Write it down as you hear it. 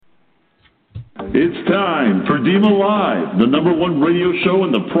It's time for DEMA Live, the #1 radio show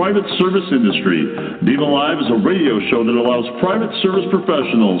in the private service industry. DEMA Live is a radio show that allows private service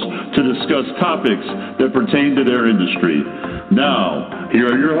professionals to discuss topics that pertain to their industry. Now, here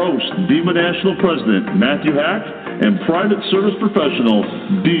are your hosts, DEMA National President Matthew Hack and private service professional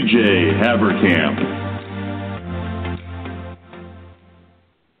DJ Haverkamp.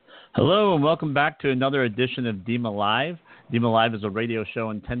 Hello and welcome back to another edition of DEMA Live. DEMA Live is a radio show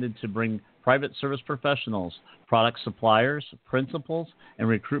intended to bring private service professionals, product suppliers, principals, and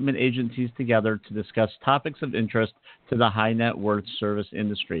recruitment agencies together to discuss topics of interest to the high net worth service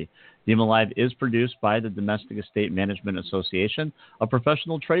industry. DEMA Live is produced by the Domestic Estate Management Association, a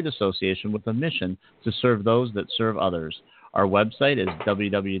professional trade association with a mission to serve those that serve others. Our website is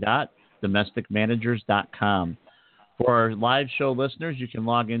www.domesticmanagers.com. For our live show listeners, you can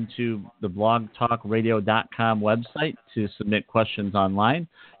log into the blogtalkradio.com website to submit questions online.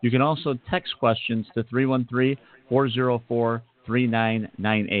 You can also text questions to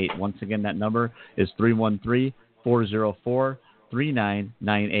 313-404-3998. Once again, that number is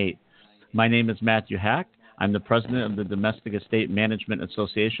 313-404-3998. My name is Matthew Hack. I'm the president of the Domestic Estate Management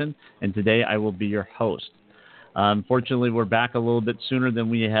Association, and today I will be your host. Unfortunately, we're back a little bit sooner than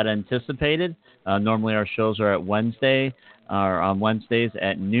we had anticipated. Normally, our shows are on Wednesdays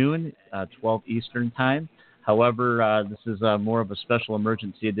at noon, 12 Eastern Time. However, this is more of a special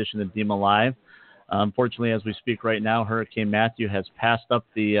emergency edition of DEMA Live. Unfortunately, as we speak right now, Hurricane Matthew has passed up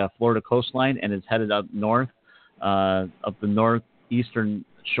the Florida coastline and is headed up north, up the northeastern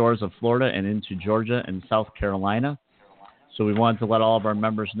shores of Florida and into Georgia and South Carolina. So we wanted to let all of our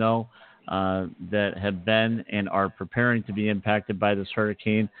members know that have been and are preparing to be impacted by this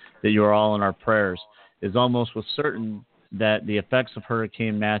hurricane, that you are all in our prayers. It is almost with certain that the effects of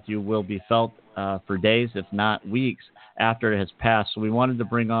Hurricane Matthew will be felt for days, if not weeks, after it has passed. So we wanted to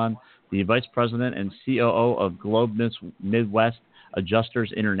bring on the Vice President and COO of Globe Midwest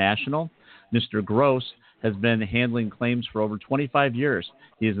Adjusters International. Mr. Gross has been handling claims for over 25 years.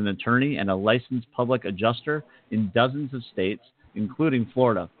 He is an attorney and a licensed public adjuster in dozens of states, including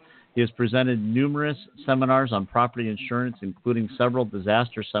Florida. He has presented numerous seminars on property insurance, including several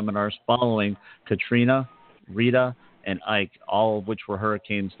disaster seminars following Katrina, Rita, and Ike, all of which were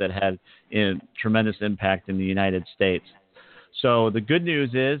hurricanes that had a tremendous impact in the United States. So the good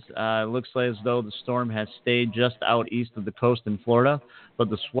news is it looks like as though the storm has stayed just out east of the coast in Florida, but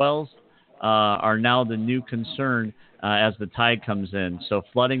the swells are now the new concern as the tide comes in. So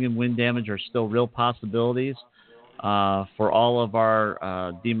flooding and wind damage are still real possibilities for all of our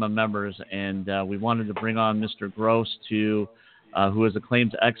DEMA members, and we wanted to bring on Mr. Gross, who is a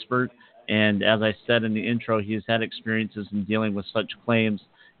claims expert, and as I said in the intro, he's had experiences in dealing with such claims.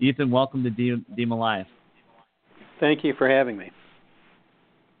 Ethan, welcome to DEMA Live. Thank you for having me.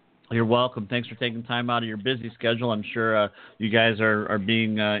 You're welcome. Thanks for taking time out of your busy schedule. I'm sure you guys are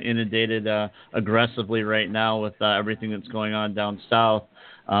being inundated aggressively right now with everything that's going on down south.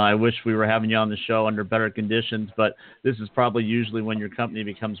 I wish we were having you on the show under better conditions, but this is probably usually when your company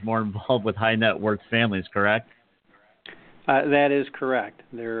becomes more involved with high net worth families, correct? That is correct.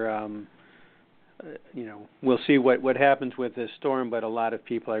 We'll see what happens with this storm, but a lot of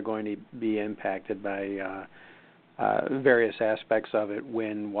people are going to be impacted by various aspects of it: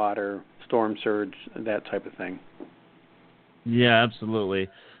 wind, water, storm surge, that type of thing. Yeah, absolutely.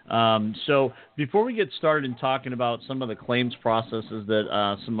 So before we get started in talking about some of the claims processes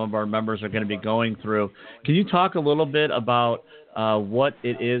that some of our members are going to be going through, can you talk a little bit about what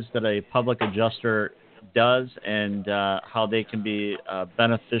it is that a public adjuster does and how they can be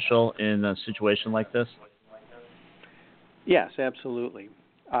beneficial in a situation like this? Yes, absolutely.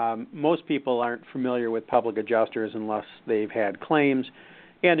 Most people aren't familiar with public adjusters unless they've had claims,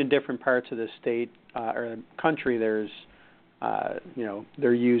 and in different parts of the state or country, they're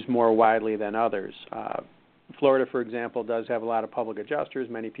used more widely than others. Florida, for example, does have a lot of public adjusters.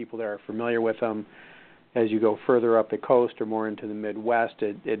 Many people there are familiar with them. As you go further up the coast or more into the Midwest,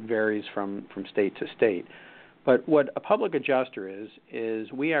 it varies from state to state. But what a public adjuster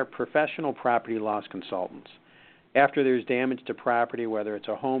is we are professional property loss consultants. After there's damage to property, whether it's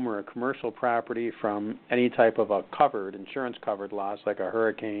a home or a commercial property from any type of a insurance-covered loss like a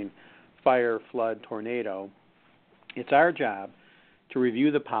hurricane, fire, flood, tornado, it's our job to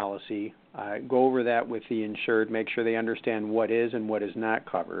review the policy, go over that with the insured, make sure they understand what is and what is not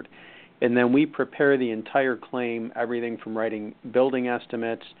covered, and then we prepare the entire claim, everything from writing building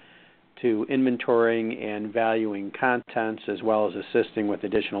estimates to inventorying and valuing contents, as well as assisting with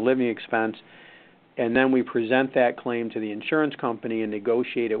additional living expense. And then we present that claim to the insurance company and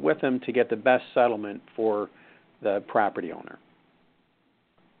negotiate it with them to get the best settlement for the property owner.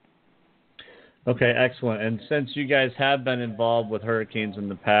 Okay, excellent. And since you guys have been involved with hurricanes in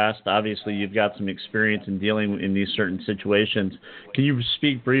the past, obviously you've got some experience in dealing in these certain situations. Can you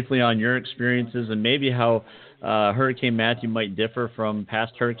speak briefly on your experiences and maybe how Hurricane Matthew might differ from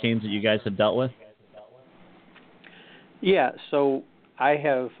past hurricanes that you guys have dealt with? Yeah, so I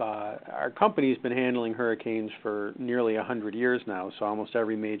have, our company's been handling hurricanes for nearly 100 years now, so almost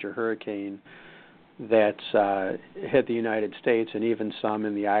every major hurricane that's hit the United States and even some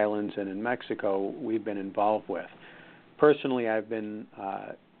in the islands and in Mexico we've been involved with. Personally, I've been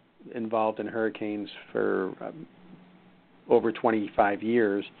involved in hurricanes for over 25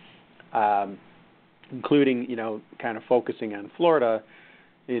 years, including, kind of focusing on Florida.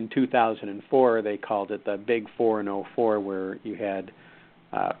 In 2004, they called it the Big Four in '04, where you had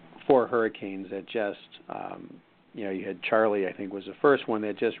 4 hurricanes that just, you had Charlie, I think, was the first one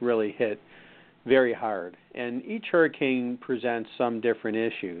that just really hit very hard. And each hurricane presents some different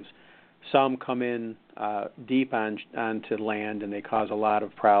issues. Some come in deep onto land, and they cause a lot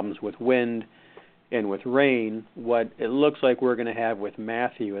of problems with wind and with rain. What it looks like we're going to have with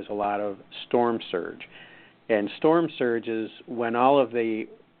Matthew is a lot of storm surge. And storm surge is when all of the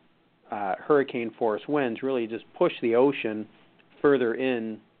hurricane force winds really just push the ocean further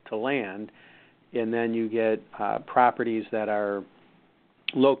in to land, and then you get properties that are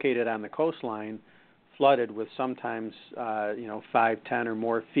located on the coastline flooded with sometimes 5, 10 or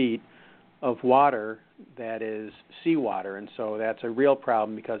more feet of water that is seawater. And so that's a real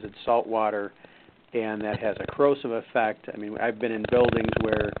problem because it's salt water, and that has a corrosive effect. I mean, I've been in buildings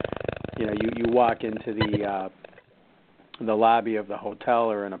where you walk into the lobby of the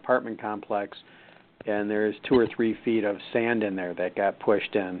hotel or an apartment complex, and there's 2 or 3 feet of sand in there that got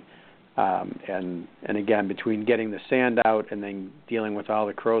pushed in. And again, between getting the sand out and then dealing with all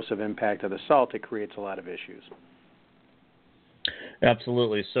the corrosive impact of the salt, it creates a lot of issues.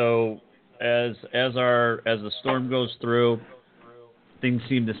 Absolutely. So as the storm goes through, things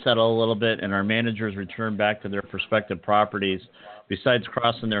seem to settle a little bit, and our managers return back to their respective properties. Besides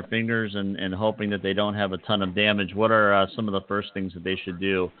crossing their fingers and hoping that they don't have a ton of damage, what are some of the first things that they should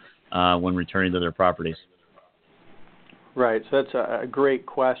do when returning to their properties? Right. So that's a great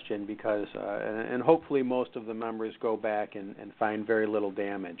question because, and hopefully most of the members go back and find very little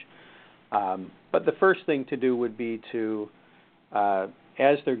damage. But the first thing to do would be to,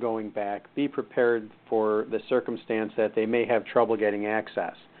 as they're going back, be prepared for the circumstance that they may have trouble getting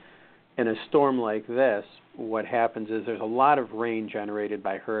access. In a storm like this, what happens is there's a lot of rain generated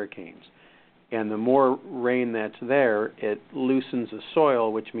by hurricanes. And the more rain that's there, it loosens the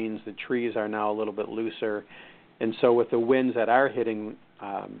soil, which means the trees are now a little bit looser. And so with the winds that are hitting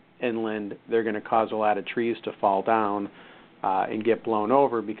inland, they're going to cause a lot of trees to fall down and get blown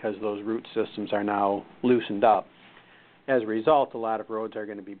over because those root systems are now loosened up. As a result, a lot of roads are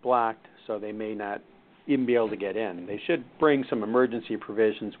going to be blocked, so they may not even be able to get in. They should bring some emergency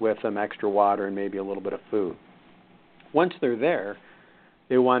provisions with them, extra water and maybe a little bit of food. Once they're there,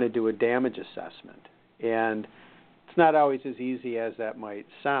 they want to do a damage assessment. And it's not always as easy as that might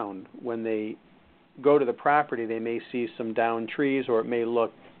sound. When they go to the property, they may see some downed trees, or it may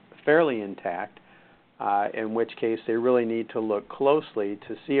look fairly intact, in which case they really need to look closely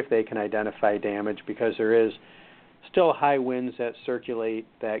to see if they can identify damage, because there is still high winds that circulate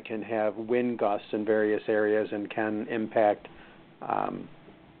that can have wind gusts in various areas and can impact,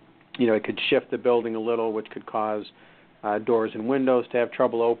 it could shift the building a little, which could cause doors and windows to have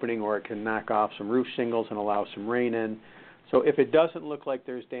trouble opening, or it can knock off some roof shingles and allow some rain in. So if it doesn't look like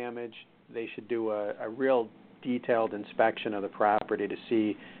there's damage, they should do a real detailed inspection of the property to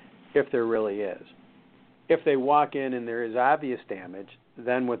see if there really is. If they walk in and there is obvious damage,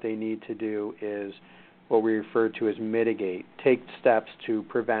 then what they need to do is what we refer to as mitigate, take steps to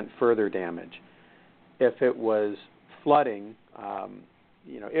prevent further damage. If it was flooding,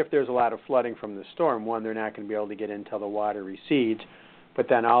 if there's a lot of flooding from the storm, one, they're not going to be able to get in until the water recedes, but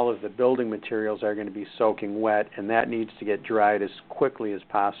then all of the building materials are going to be soaking wet, and that needs to get dried as quickly as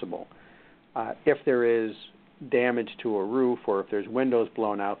possible. If there is damage to a roof, or if there's windows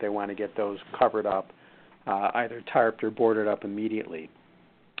blown out, they want to get those covered up, either tarped or boarded up immediately.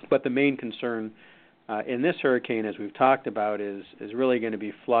 But the main concern in this hurricane, as we've talked about, is really going to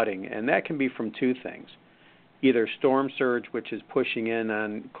be flooding, and that can be from 2 things. Either storm surge, which is pushing in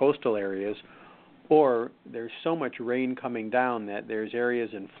on coastal areas, or there's so much rain coming down that there's areas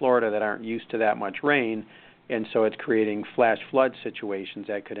in Florida that aren't used to that much rain, and so it's creating flash flood situations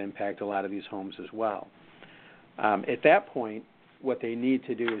that could impact a lot of these homes as well. At that point, what they need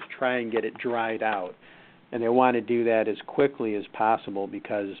to do is try and get it dried out, and they want to do that as quickly as possible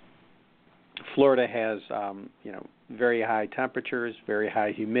because Florida has very high temperatures, very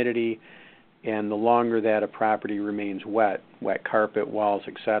high humidity, And the longer that a property remains wet carpet, walls,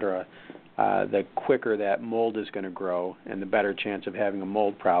 etc., the quicker that mold is going to grow and the better chance of having a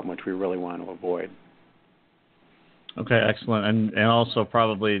mold problem, which we really want to avoid. Okay, excellent. And also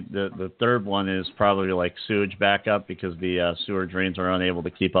probably the third one is probably like sewage backup, because the sewer drains are unable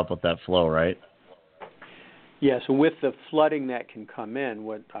to keep up with that flow, right? Yeah, so with the flooding that can come in,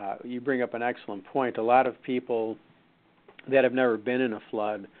 you bring up an excellent point. A lot of people that have never been in a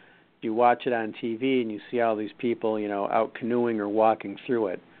flood, you watch it on TV and you see all these people, out canoeing or walking through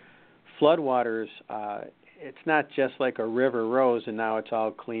it. Floodwaters, it's not just like a river rose and now it's all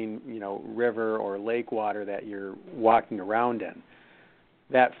clean, river or lake water that you're walking around in.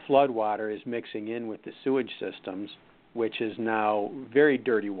 That floodwater is mixing in with the sewage systems, which is now very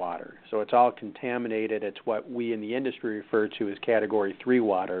dirty water. So it's all contaminated. It's what we in the industry refer to as Category 3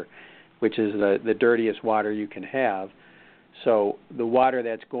 water, which is the dirtiest water you can have. So the water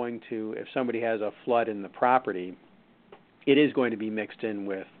that's going to, if somebody has a flood in the property, it is going to be mixed in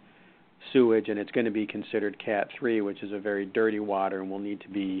with sewage, and it's going to be considered Cat 3, which is a very dirty water and will need to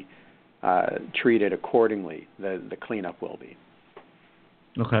be treated accordingly. The cleanup will be.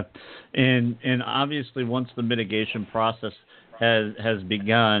 Okay, and obviously once the mitigation process has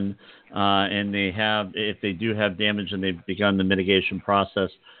begun, and if they do have damage and they've begun the mitigation process,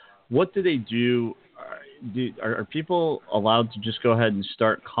 what do they do? Are people allowed to just go ahead and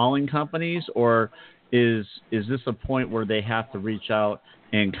start calling companies, or is this a point where they have to reach out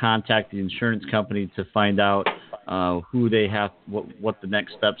and contact the insurance company to find out who they have, what the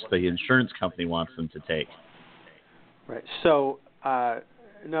next steps the insurance company wants them to take? Right. So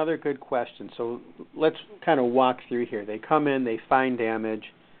another good question. So let's kind of walk through here. They come in, they find damage,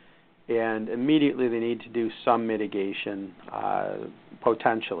 and immediately they need to do some mitigation,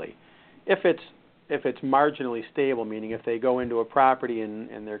 potentially. If it's marginally stable, meaning if they go into a property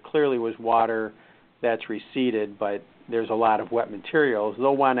and there clearly was water that's receded, but there's a lot of wet materials,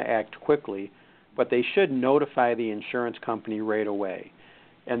 they'll want to act quickly, but they should notify the insurance company right away.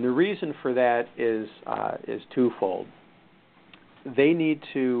 And the reason for that is twofold. They need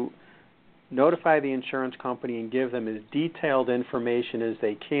to notify the insurance company and give them as detailed information as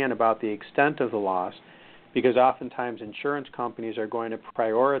they can about the extent of the loss, because oftentimes insurance companies are going to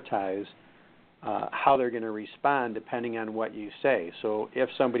prioritize how they're going to respond depending on what you say. So if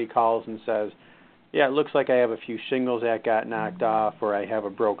somebody calls and says, yeah, it looks like I have a few shingles that got knocked off, or I have a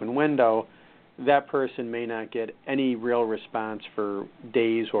broken window, that person may not get any real response for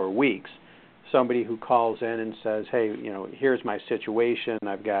days or weeks. Somebody who calls in and says, hey, here's my situation.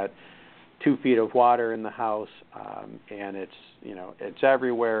 I've got 2 feet of water in the house, and it's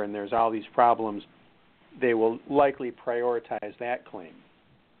everywhere, and there's all these problems. They will likely prioritize that claim.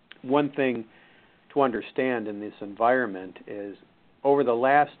 One thing to understand in this environment is over the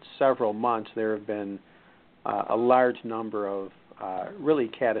last several months, there have been a large number of really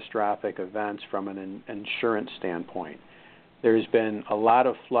catastrophic events from an insurance standpoint. There's been a lot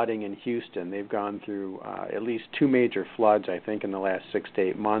of flooding in Houston. They've gone through at least 2 major floods, I think, in the last 6 to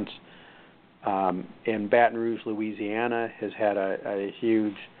 8 months. In Baton Rouge, Louisiana, has had a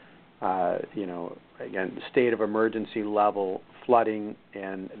huge, again, state of emergency level flooding,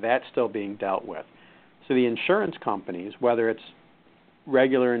 and that's still being dealt with. So the insurance companies, whether it's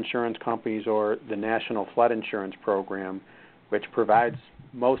regular insurance companies or the National Flood Insurance Program, which provides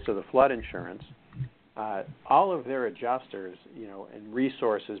most of the flood insurance, all of their adjusters, and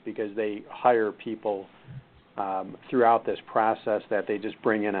resources, because they hire people throughout this process that they just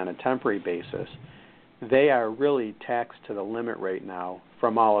bring in on a temporary basis, they are really taxed to the limit right now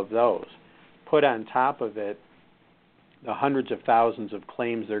from all of those. Put on top of it the hundreds of thousands of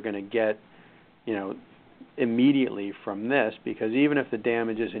claims they're going to get, immediately from this, because even if the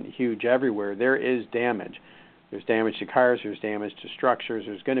damage isn't huge everywhere, there is damage. There's damage to cars, there's damage to structures,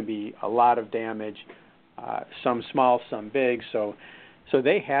 there's going to be a lot of damage, some small, some big, so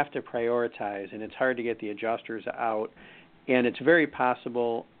they have to prioritize, and it's hard to get the adjusters out, and it's very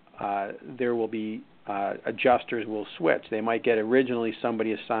possible there will be adjusters will switch. They might get originally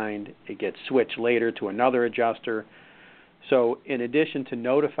somebody assigned, it gets switched later to another adjuster. So in addition to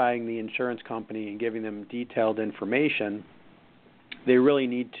notifying the insurance company and giving them detailed information, they really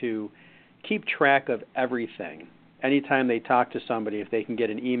need to keep track of everything. Anytime they talk to somebody, if they can get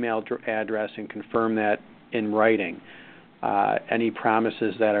an email address and confirm that in writing, any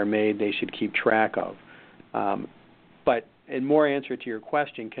promises that are made, they should keep track of. But in more answer to your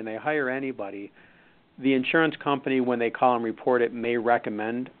question, can they hire anybody? The insurance company, when they call and report it, may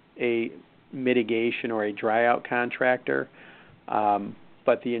recommend a mitigation or a dry-out contractor,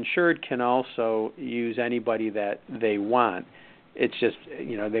 but the insured can also use anybody that they want. it's just,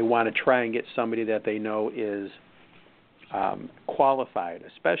 they want to try and get somebody that they know is qualified,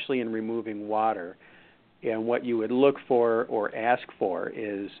 especially in removing water. And what you would look for or ask for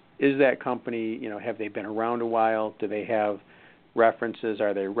is that company, have they been around a while? Do they have references?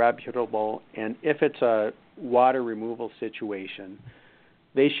 Are they reputable? And if it's a water removal situation,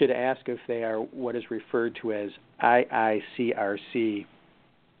 they should ask if they are what is referred to as IICRC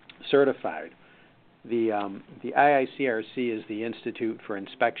certified. The IICRC is the Institute for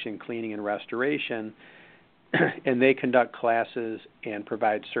Inspection, Cleaning, and Restoration, and they conduct classes and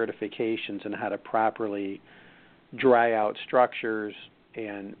provide certifications on how to properly dry out structures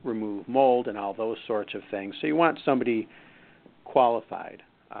and remove mold and all those sorts of things. So you want somebody qualified.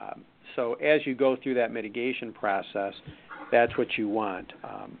 So as you go through that mitigation process, that's what you want.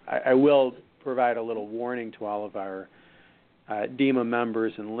 I will provide a little warning to all of our DEMA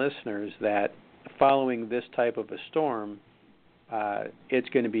members and listeners that following this type of a storm, it's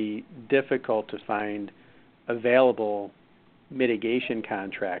going to be difficult to find available mitigation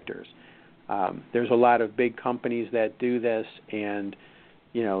contractors. There's a lot of big companies that do this, and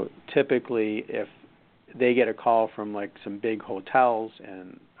typically if they get a call from like some big hotels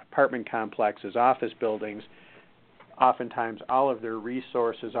and apartment complexes, office buildings, oftentimes all of their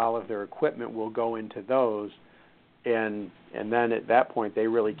resources, all of their equipment will go into those, and then at that point they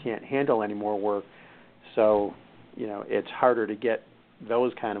really can't handle any more work. So it's harder to get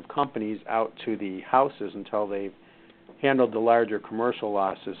those kind of companies out to the houses until they've handled the larger commercial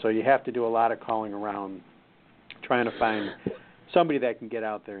losses. So you have to do a lot of calling around trying to find somebody that can get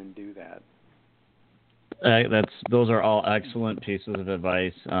out there and do that. Those are all excellent pieces of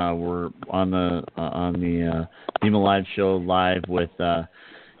advice. We're on the DEMA Live show live with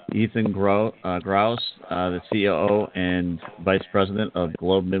Ethan Grouse, the COO and Vice President of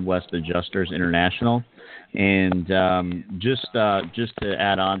Globe Midwest Adjusters International. And just to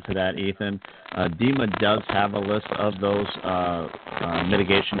add on to that, Ethan, DEMA does have a list of those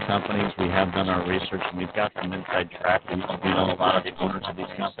mitigation companies. We have done our research, and we've got some inside track. We know a lot of the owners of these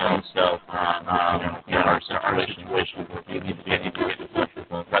companies. So, in our situation, you need to be able to get in touch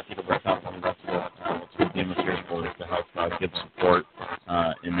with a reputable company. That's what DEMA is here for, is to help give support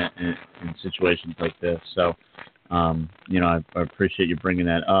in situations like this. So, I appreciate you bringing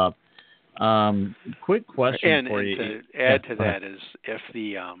that up. Quick question for you. And to add to that is if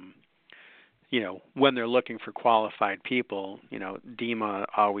the, when they're looking for qualified people, DEMA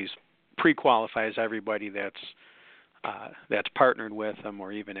always pre-qualifies everybody that's partnered with them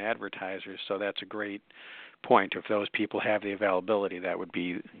or even advertisers. So that's a great point. If those people have the availability, that would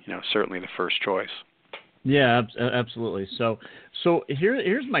be, certainly the first choice. Yeah, absolutely. So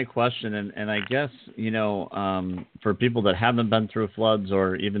here's my question, and I guess, for people that haven't been through floods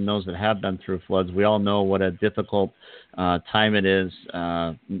or even those that have been through floods, we all know what a difficult time it is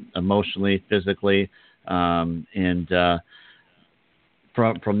emotionally, physically, and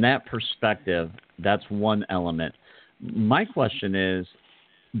from that perspective, that's one element. My question is,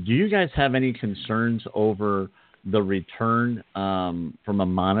 do you guys have any concerns over the return from a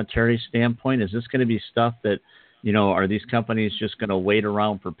monetary standpoint? Is this going to be stuff that, are these companies just going to wait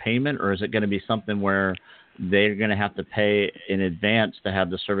around for payment, or is it going to be something where they're going to have to pay in advance to have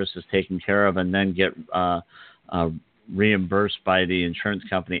the services taken care of and then get reimbursed by the insurance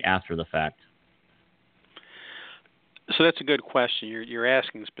company after the fact? So that's a good question. You're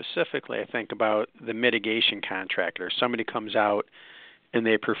asking specifically, I think, about the mitigation contractor. Somebody comes out and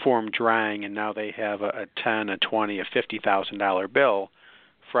they perform drying, and now they have a $10,000, a $20,000, a $50,000 bill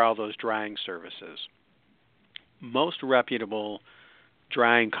for all those drying services. Most reputable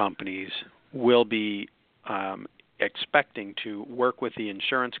drying companies will be expecting to work with the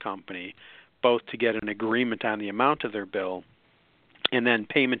insurance company both to get an agreement on the amount of their bill and then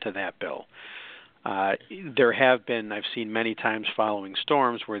payment of that bill. There have been, I've seen many times following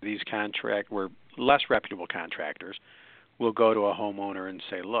storms where where less reputable contractors will go to a homeowner and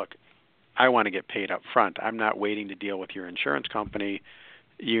say, look, I want to get paid up front. I'm not waiting to deal with your insurance company.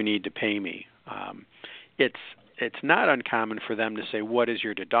 You need to pay me. It's not uncommon for them to say, what is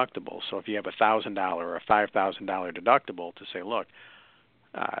your deductible? So if you have a $1,000 or a $5,000 deductible, to say, look,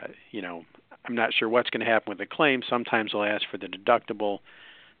 I'm not sure what's going to happen with the claim. Sometimes they'll ask for the deductible.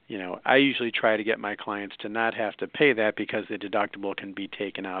 I usually try to get my clients to not have to pay that because the deductible can be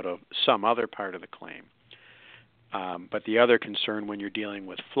taken out of some other part of the claim. But the other concern when you're dealing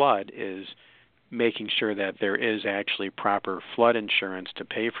with flood is making sure that there is actually proper flood insurance to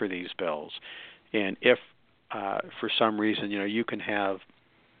pay for these bills. And if for some reason, you can have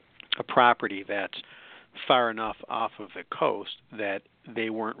a property that's far enough off of the coast that they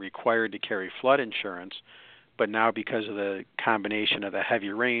weren't required to carry flood insurance, but now because of the combination of the heavy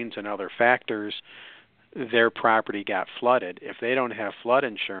rains and other factors, their property got flooded. If they don't have flood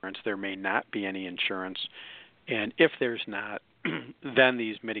insurance, there may not be any insurance. And if there's not, then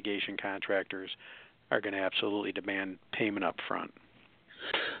these mitigation contractors are going to absolutely demand payment up front.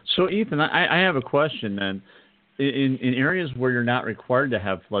 So, Ethan, I have a question then. In areas where you're not required to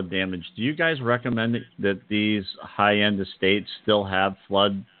have flood damage, do you guys recommend that these high-end estates still have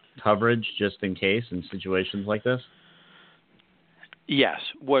flood coverage just in case in situations like this? Yes.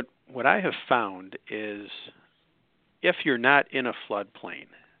 What I have found is if you're not in a floodplain,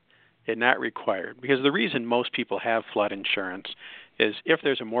 it's not required. Because the reason most people have flood insurance is if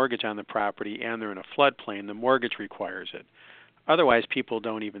there's a mortgage on the property and they're in a floodplain, the mortgage requires it. Otherwise, people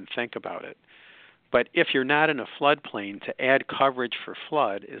don't even think about it. But if you're not in a floodplain, to add coverage for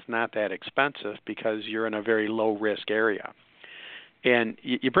flood is not that expensive because you're in a very low-risk area. And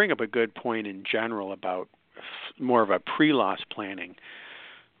you bring up a good point in general about more of a pre-loss planning.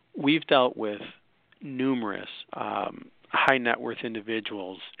 We've dealt with numerous high-net-worth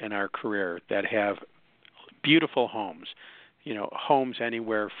individuals in our career that have beautiful homes, homes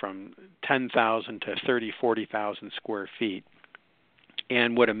anywhere from 10,000 to 30,000, 40,000 square feet.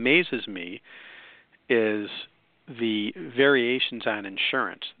 And what amazes me is the variations on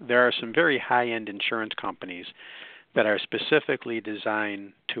insurance. There are some very high-end insurance companies that are specifically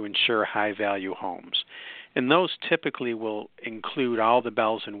designed to insure high-value homes. And those typically will include all the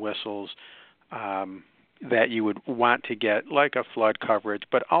bells and whistles that you would want to get, like a flood coverage,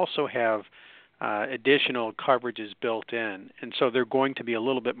 but also have additional coverages built in. And so they're going to be a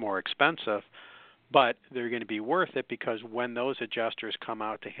little bit more expensive, but they're going to be worth it because when those adjusters come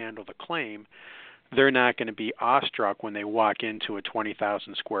out to handle the claim, they're not going to be awestruck when they walk into a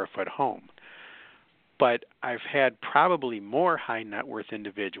 20,000 square foot home. But I've had probably more high net worth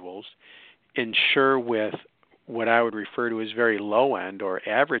individuals insure with what I would refer to as very low end or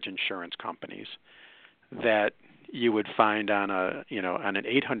average insurance companies that you would find on on an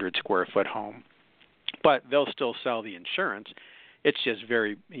 800 square foot home. But they'll still sell the insurance. It's just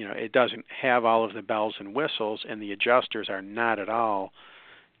very, it doesn't have all of the bells and whistles, and the adjusters are not at all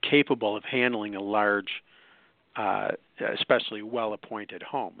capable of handling a large, especially well-appointed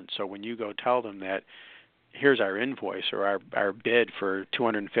home. And so when you go tell them that here's our invoice or our bid for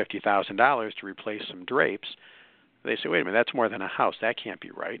 $250,000 to replace some drapes, they say, wait a minute, that's more than a house. That can't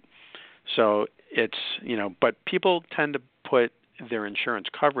be right. So it's, but people tend to put their insurance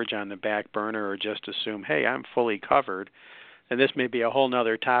coverage on the back burner or just assume, hey, I'm fully covered. And this may be a whole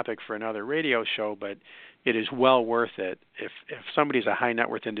nother topic for another radio show, but it is well worth it. If somebody's a high net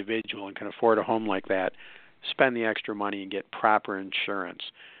worth individual and can afford a home like that, spend the extra money and get proper insurance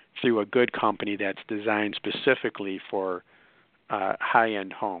through a good company that's designed specifically for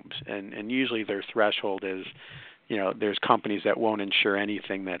high-end homes. And usually their threshold is, there's companies that won't insure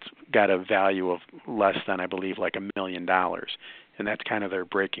anything that's got a value of less than, I believe, like $1 million. And that's kind of their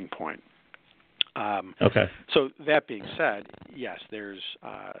breaking point. Okay. So that being said, yes, there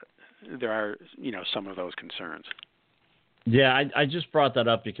are some of those concerns. Yeah, I just brought that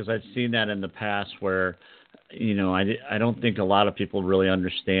up because I've seen that in the past where, I don't think a lot of people really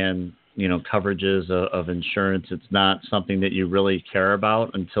understand, coverages of insurance. It's not something that you really care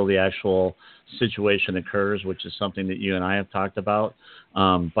about until the actual situation occurs, which is something that you and I have talked about.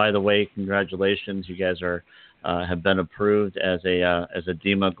 By the way, congratulations, you guys have been approved as a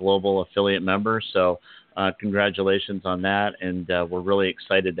DEMA Global affiliate member. So congratulations on that, and we're really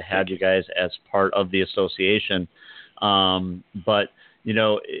excited to have you guys as part of the association. But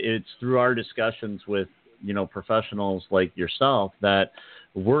it's through our discussions with professionals like yourself that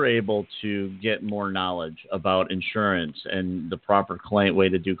we're able to get more knowledge about insurance and the proper way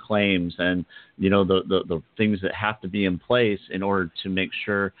to do claims and the things that have to be in place in order to make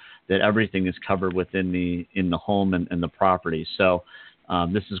sure that everything is covered within the home and the property. So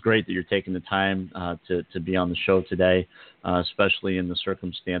this is great that you're taking the time to be on the show today, especially in the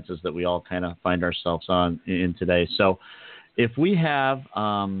circumstances that we all kind of find ourselves in today. So if we have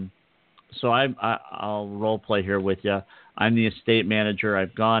I'll role play here with you. I'm the estate manager.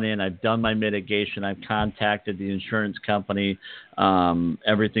 I've gone in. I've done my mitigation. I've contacted the insurance company.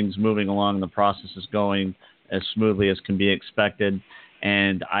 Everything's moving along. The process is going as smoothly as can be expected.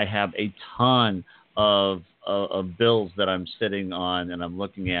 And I have a ton of bills that I'm sitting on and I'm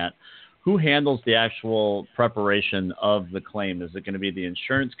looking at. Who handles the actual preparation of the claim? Is it going to be the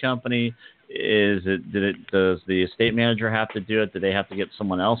insurance company? Does the estate manager have to do it? Do they have to get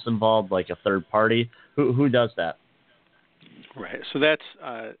someone else involved, like a third party? Who does that? Right. So that's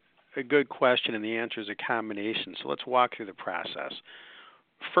a good question, and the answer is a combination. So let's walk through the process.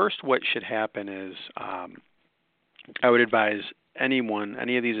 First, what should happen is I would advise any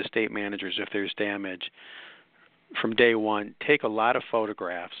of these estate managers, if there's damage, from day one, take a lot of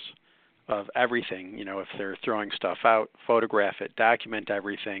photographs of everything. If they're throwing stuff out, photograph it, document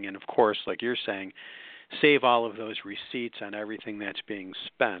everything, and of course, like you're saying, save all of those receipts on everything that's being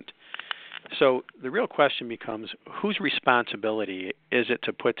spent. So the real question becomes, whose responsibility is it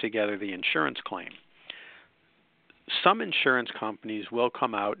to put together the insurance claim? Some insurance companies will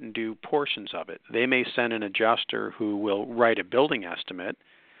come out and do portions of it. They may send an adjuster who will write a building estimate,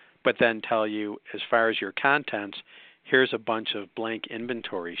 but then tell you, as far as your contents, here's a bunch of blank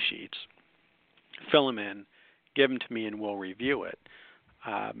inventory sheets. Fill them in, give them to me, and we'll review it.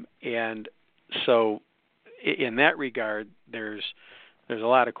 And so in that regard, there's a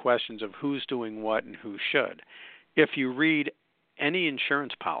lot of questions of who's doing what and who should. If you read any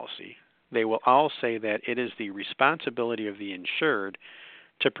insurance policy, they will all say that it is the responsibility of the insured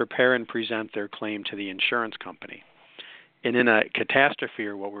to prepare and present their claim to the insurance company. And in a catastrophe,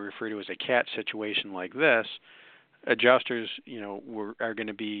 or what we refer to as a CAT situation like this, adjusters, are going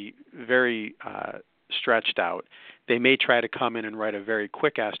to be very stretched out. They may try to come in and write a very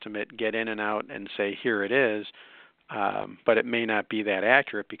quick estimate, get in and out, and say, here it is, but it may not be that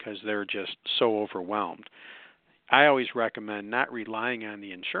accurate because they're just so overwhelmed. I always recommend not relying on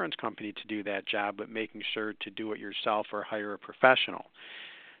the insurance company to do that job, but making sure to do it yourself or hire a professional,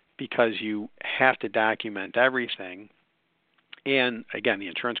 because you have to document everything. And again, the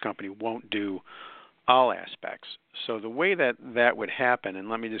insurance company won't do all aspects. So the way that would happen, and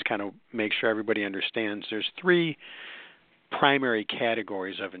let me just kind of make sure everybody understands, there's three primary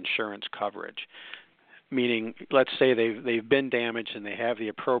categories of insurance coverage. Meaning, let's say they've been damaged and they have the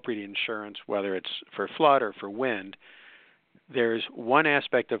appropriate insurance, whether it's for flood or for wind. There's one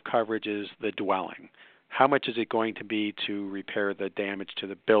aspect of coverage is the dwelling. How much is it going to be to repair the damage to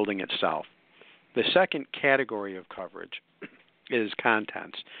the building itself? The second category of coverage is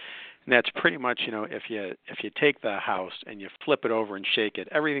contents. And that's pretty much, if you take the house and you flip it over and shake it,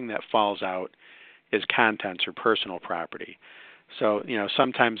 everything that falls out is contents or personal property. So,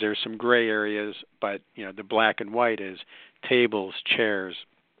 sometimes there's some gray areas, but, the black and white is tables, chairs,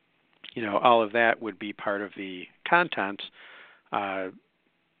 all of that would be part of the contents.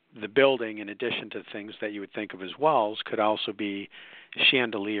 The building, in addition to things that you would think of as walls, could also be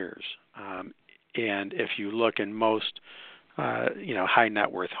chandeliers. And if you look in most, high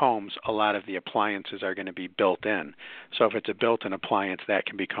net worth homes, a lot of the appliances are going to be built in. So if it's a built-in appliance, that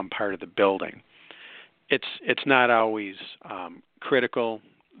can become part of the building. It's not always critical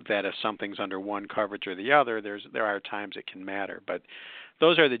that if something's under one coverage or the other, there are times it can matter. But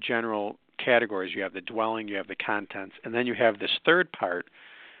those are the general categories. You have the dwelling, you have the contents, and then you have this third part,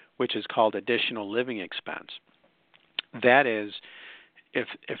 which is called additional living expense. That is, if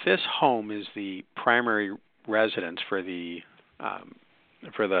this home is the primary residence for the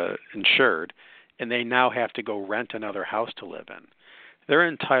insured, and they now have to go rent another house to live in, they're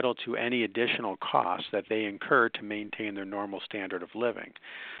entitled to any additional costs that they incur to maintain their normal standard of living.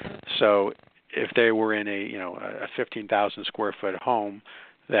 So if they were in a 15,000 square foot home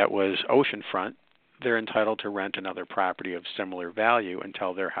that was oceanfront, they're entitled to rent another property of similar value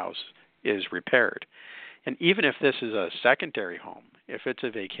until their house is repaired. And even if this is a secondary home, if it's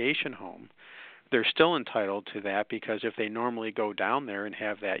a vacation home, they're still entitled to that, because if they normally go down there and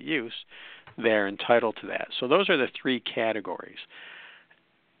have that use, they're entitled to that. So those are the three categories.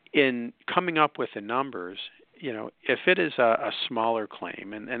 In coming up with the numbers, if it is a smaller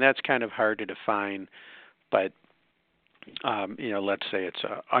claim, and that's kind of hard to define, but let's say it's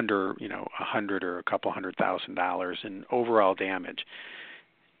under $100 or a couple $100,000 in overall damage.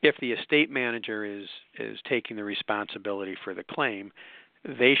 If the estate manager is taking the responsibility for the claim,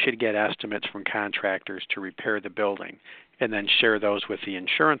 they should get estimates from contractors to repair the building and then share those with the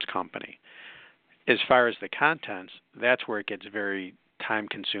insurance company. As far as the contents, that's where it gets very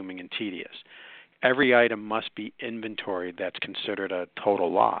time-consuming and tedious. Every item must be inventoried that's considered a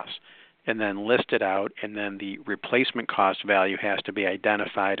total loss, and then listed out, and then the replacement cost value has to be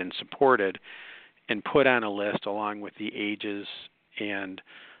identified and supported and put on a list along with the ages and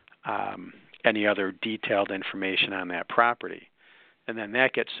any other detailed information on that property. And then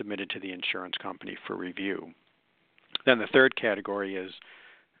that gets submitted to the insurance company for review. Then the third category is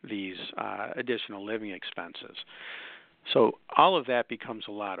these additional living expenses. So all of that becomes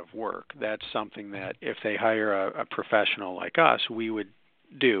a lot of work. That's something that if they hire a professional like us, we would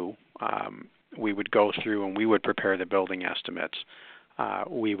do. We would go through and we would prepare the building estimates.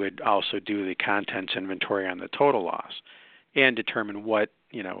 We would also do the contents inventory on the total loss and determine what,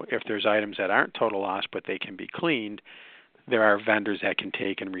 if there's items that aren't total loss but they can be cleaned, there are vendors that can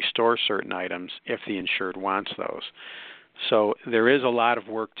take and restore certain items if the insured wants those. So there is a lot of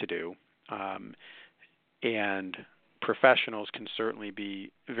work to do, and professionals can certainly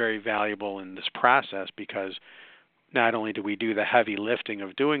be very valuable in this process, because not only do we do the heavy lifting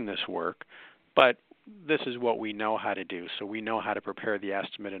of doing this work, but this is what we know how to do. So we know how to prepare the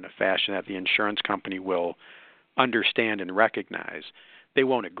estimate in a fashion that the insurance company will understand and recognize. They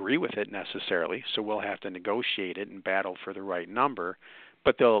won't agree with it necessarily, so we'll have to negotiate it and battle for the right number,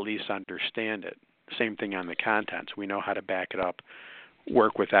 but they'll at least understand it. Same thing on the contents. We know how to back it up,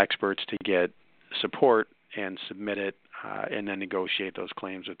 work with experts to get support and submit it, and then negotiate those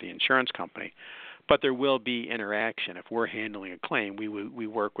claims with the insurance company. But there will be interaction. If we're handling a claim, we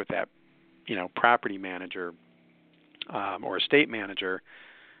work with that, property manager or estate manager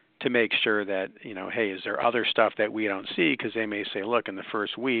to make sure that, hey, is there other stuff that we don't see? Because they may say, look, in the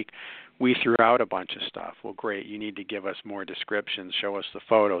first week, we threw out a bunch of stuff. Well, great, you need to give us more descriptions, show us the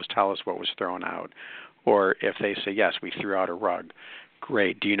photos, tell us what was thrown out. Or if they say, yes, we threw out a rug,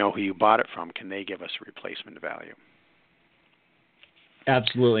 great, do you know who you bought it from? Can they give us a replacement value?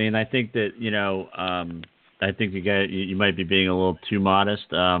 Absolutely, and I think that, I think you might be being a little too modest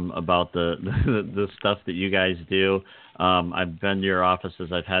about the stuff that you guys do. I've been to your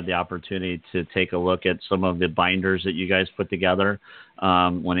offices. I've had the opportunity to take a look at some of the binders that you guys put together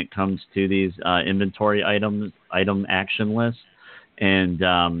when it comes to these inventory item action lists, and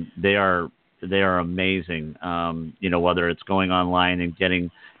they are amazing. Whether it's going online and getting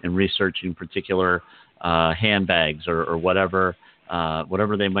and researching particular handbags or whatever.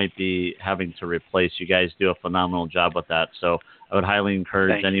 Whatever they might be having to replace, you guys do a phenomenal job with that. So I would highly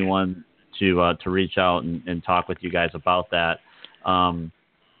encourage anyone to reach out and talk with you guys about that.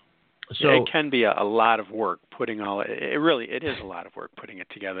 It can be a lot of work putting it is a lot of work putting it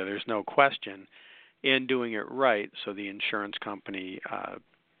together. There's no question, and doing it right. So the insurance company,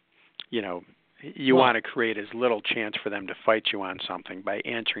 you want to create as little chance for them to fight you on something by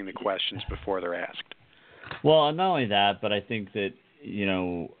answering the questions before they're asked. Well, not only that, but I think that,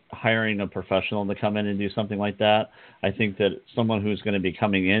 hiring a professional to come in and do something like that, I think that someone who's going to be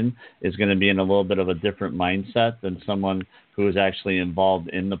coming in is going to be in a little bit of a different mindset than someone who is actually involved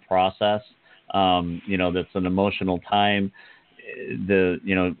in the process. That's an emotional time.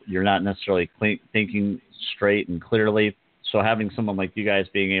 You're not necessarily thinking straight and clearly. So having someone like you guys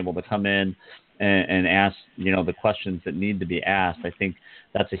being able to come in and ask, the questions that need to be asked, I think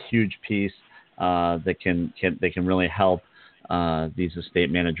that's a huge piece that can really help these estate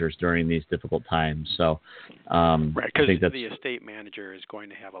managers during these difficult times. So, right, because the estate manager is going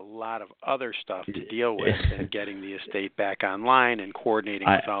to have a lot of other stuff to deal with, and getting the estate back online and coordinating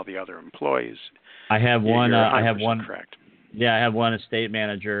with all the other employees. I have one. I have one. Correct. Yeah, I have one estate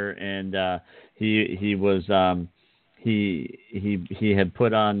manager, and he was he had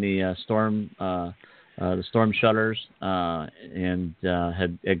put on the storm shutters and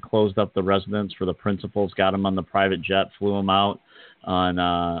had closed up the residence for the principals, got them on the private jet, flew them out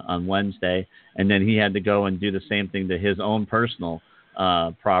on Wednesday, and then he had to go and do the same thing to his own personal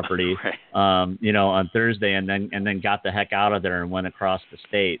property, on Thursday, and then got the heck out of there and went across the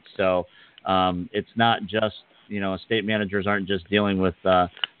state. So it's not just, estate managers aren't just dealing with the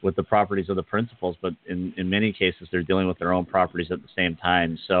properties of the principals, but in many cases they're dealing with their own properties at the same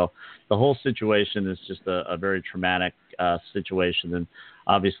time. So the whole situation is just a very traumatic situation, and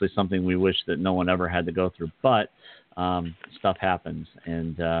obviously something we wish that no one ever had to go through. But stuff happens,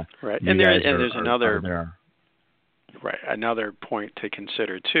 and right. And there's another point to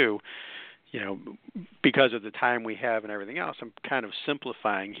consider too. Because of the time we have and everything else, I'm kind of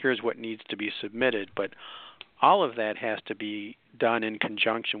simplifying. Here's what needs to be submitted, but all of that has to be done in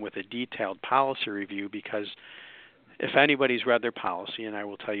conjunction with a detailed policy review, because if anybody's read their policy, and I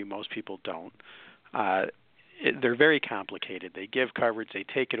will tell you most people don't, they're very complicated. They give coverage, they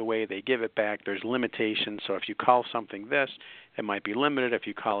take it away, they give it back. There's limitations. So if you call something this, it might be limited. If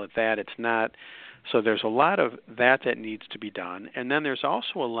you call it that, it's not. So there's a lot of that needs to be done. And then there's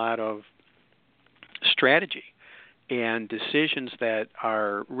also a lot of strategy and decisions that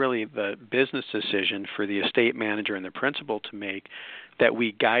are really the business decision for the estate manager and the principal to make, that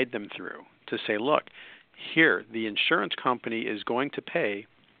we guide them through to say, look, here, the insurance company is going to pay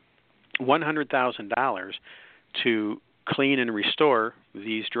 $100,000 to clean and restore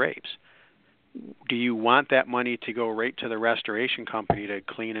these drapes. Do you want that money to go right to the restoration company to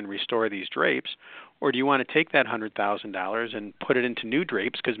clean and restore these drapes, or do you want to take that $100,000 and put it into new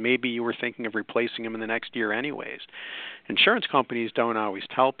drapes because maybe you were thinking of replacing them in the next year anyways? Insurance companies don't always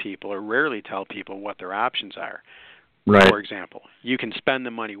tell people, or rarely tell people, what their options are. Right. For example, you can spend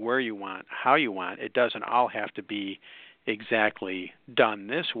the money where you want, how you want. It doesn't all have to be exactly done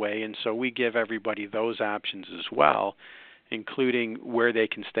this way, and so we give everybody those options as well, including where they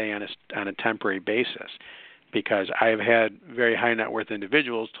can stay on a temporary basis. Because I've had very high net worth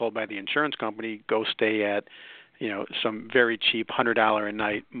individuals told by the insurance company, go stay at, some very cheap $100 a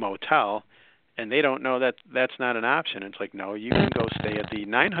night motel, and they don't know that that's not an option. It's like, no, you can go stay at the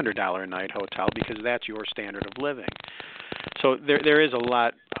 $900 a night hotel because that's your standard of living. So there is a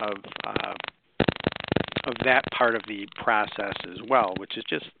lot of that part of the process as well, which is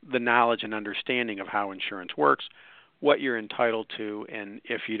just the knowledge and understanding of how insurance works, what you're entitled to, and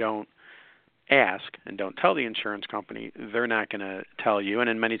if you don't ask and don't tell the insurance company, they're not going to tell you, and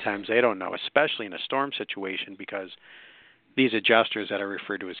then many times they don't know, especially in a storm situation, because these adjusters that are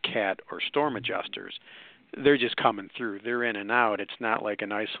referred to as CAT or storm adjusters, they're just coming through. They're in and out. It's not like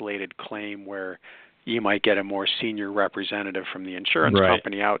an isolated claim where you might get a more senior representative from the insurance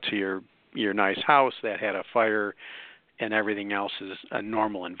company out to your nice house that had a fire and everything else is a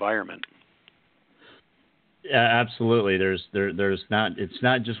normal environment. Yeah, absolutely. It's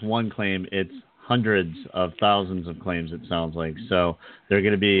not just one claim, it's hundreds of thousands of claims, it sounds like. So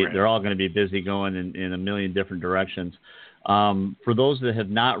they're all going to be busy going in a million different directions. For those that have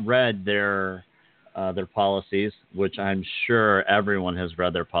not read their policies, which I'm sure everyone has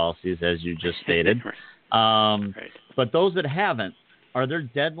read their policies, as you just stated. But those that haven't, are there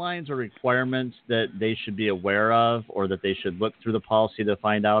deadlines or requirements that they should be aware of or that they should look through the policy to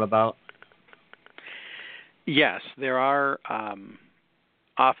find out about? Yes, there are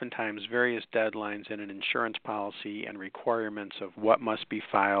oftentimes various deadlines in an insurance policy and requirements of what must be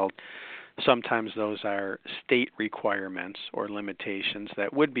filed. Sometimes those are state requirements or limitations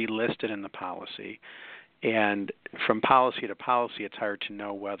that would be listed in the policy. And from policy to policy, it's hard to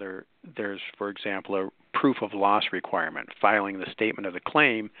know whether there's, for example, a proof of loss requirement, filing the statement of the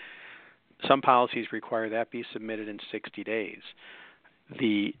claim. Some policies require that be submitted in 60 days.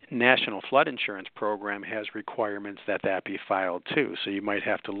 The National Flood Insurance Program has requirements that be filed too. So you might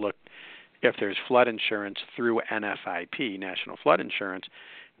have to look if there's flood insurance through NFIP, National Flood Insurance.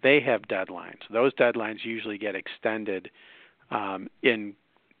 They have deadlines. Those deadlines usually get extended in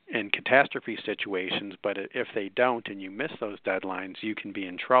catastrophe situations, but if they don't and you miss those deadlines, you can be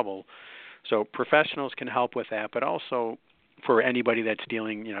in trouble. So professionals can help with that, but also for anybody that's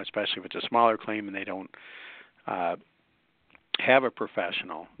dealing, especially if it's a smaller claim and they don't have a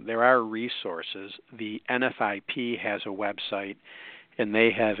professional, there are resources. The NFIP has a website, and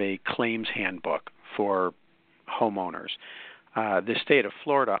they have a claims handbook for homeowners. The state of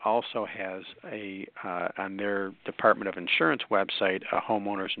Florida also has on their Department of Insurance website, a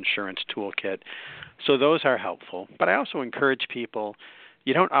homeowners insurance toolkit. So those are helpful. But I also encourage people,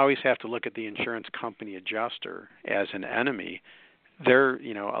 you don't always have to look at the insurance company adjuster as an enemy. They're,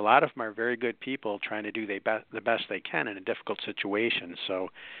 a lot of them are very good people trying to do the best they can in a difficult situation. So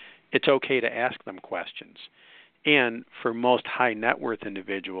it's okay to ask them questions. And for most high net worth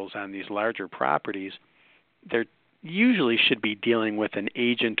individuals on these larger properties, they're usually should be dealing with an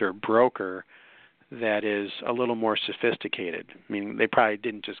agent or broker that is a little more sophisticated. I mean, they probably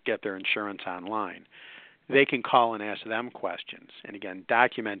didn't just get their insurance online. They can call and ask them questions. And again,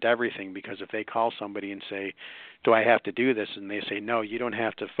 document everything, because if they call somebody and say, do I have to do this? And they say, no, you don't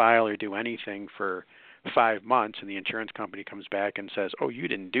have to file or do anything for 5 months. And the insurance company comes back and says, oh, you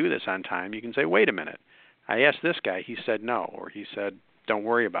didn't do this on time. You can say, wait a minute. I asked this guy. He said no, or he said, don't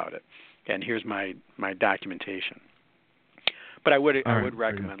worry about it. And here's my documentation. But I would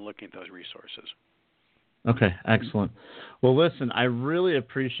recommend looking at those resources. Okay, excellent. Well, listen, I really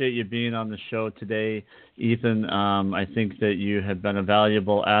appreciate you being on the show today, Ethan. I think that you have been a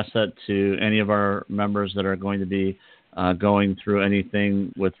valuable asset to any of our members that are going to be going through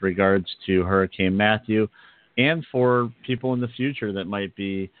anything with regards to Hurricane Matthew, and for people in the future that might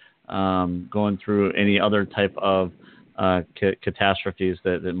be going through any other type of catastrophes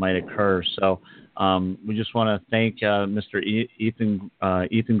that might occur. So we just want to thank Mr.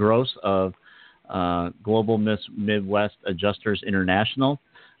 Ethan Gross of Global Midwest Adjusters International.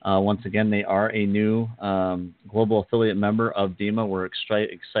 Once again, they are a new global affiliate member of DEMA. We're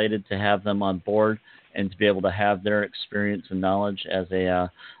excited to have them on board and to be able to have their experience and knowledge as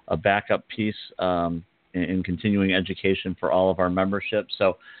a backup piece in continuing education for all of our membership.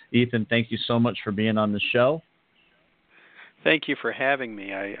 So, Ethan, thank you so much for being on the show. Thank you for having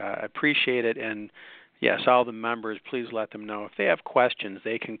me. I appreciate it. And yes, all the members, please let them know if they have questions,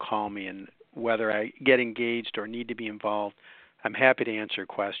 they can call me, and whether I get engaged or need to be involved, I'm happy to answer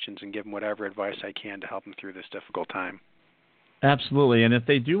questions and give them whatever advice I can to help them through this difficult time. Absolutely. And if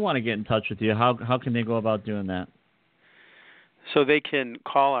they do want to get in touch with you, how can they go about doing that? So they can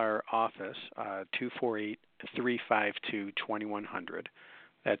call our office, 888-352-2100.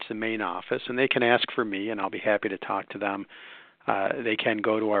 That's the main office, and they can ask for me, and I'll be happy to talk to them. They can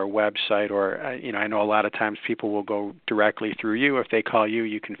go to our website, or I know a lot of times people will go directly through you. If they call you,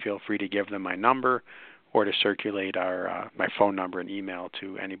 you can feel free to give them my number, or to circulate my phone number and email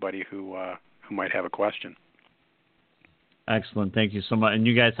to anybody who might have a question. Excellent. Thank you so much. And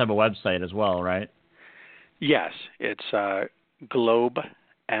you guys have a website as well, right? Yes, it's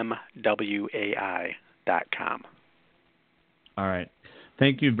globemwai.com. All right.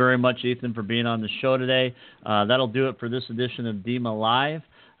 Thank you very much, Ethan, for being on the show today. That'll do it for this edition of DEMA Live.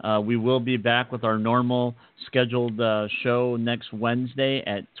 We will be back with our normal scheduled show next Wednesday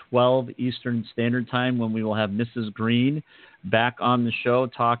at 12 Eastern Standard Time, when we will have Mrs. Green back on the show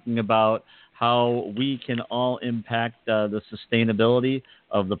talking about how we can all impact the sustainability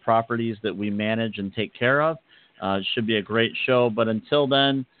of the properties that we manage and take care of. It should be a great show. But until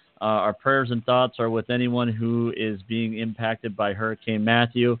then, our prayers and thoughts are with anyone who is being impacted by Hurricane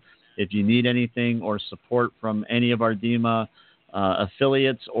Matthew. If you need anything or support from any of our DEMA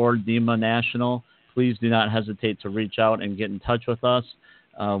affiliates or DEMA National, please do not hesitate to reach out and get in touch with us.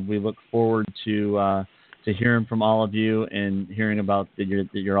 We look forward to hearing from all of you and hearing about that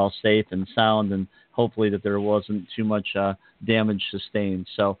you're all safe and sound, and hopefully that there wasn't too much damage sustained.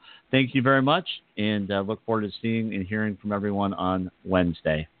 So thank you very much, and look forward to seeing and hearing from everyone on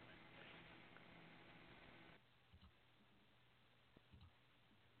Wednesday.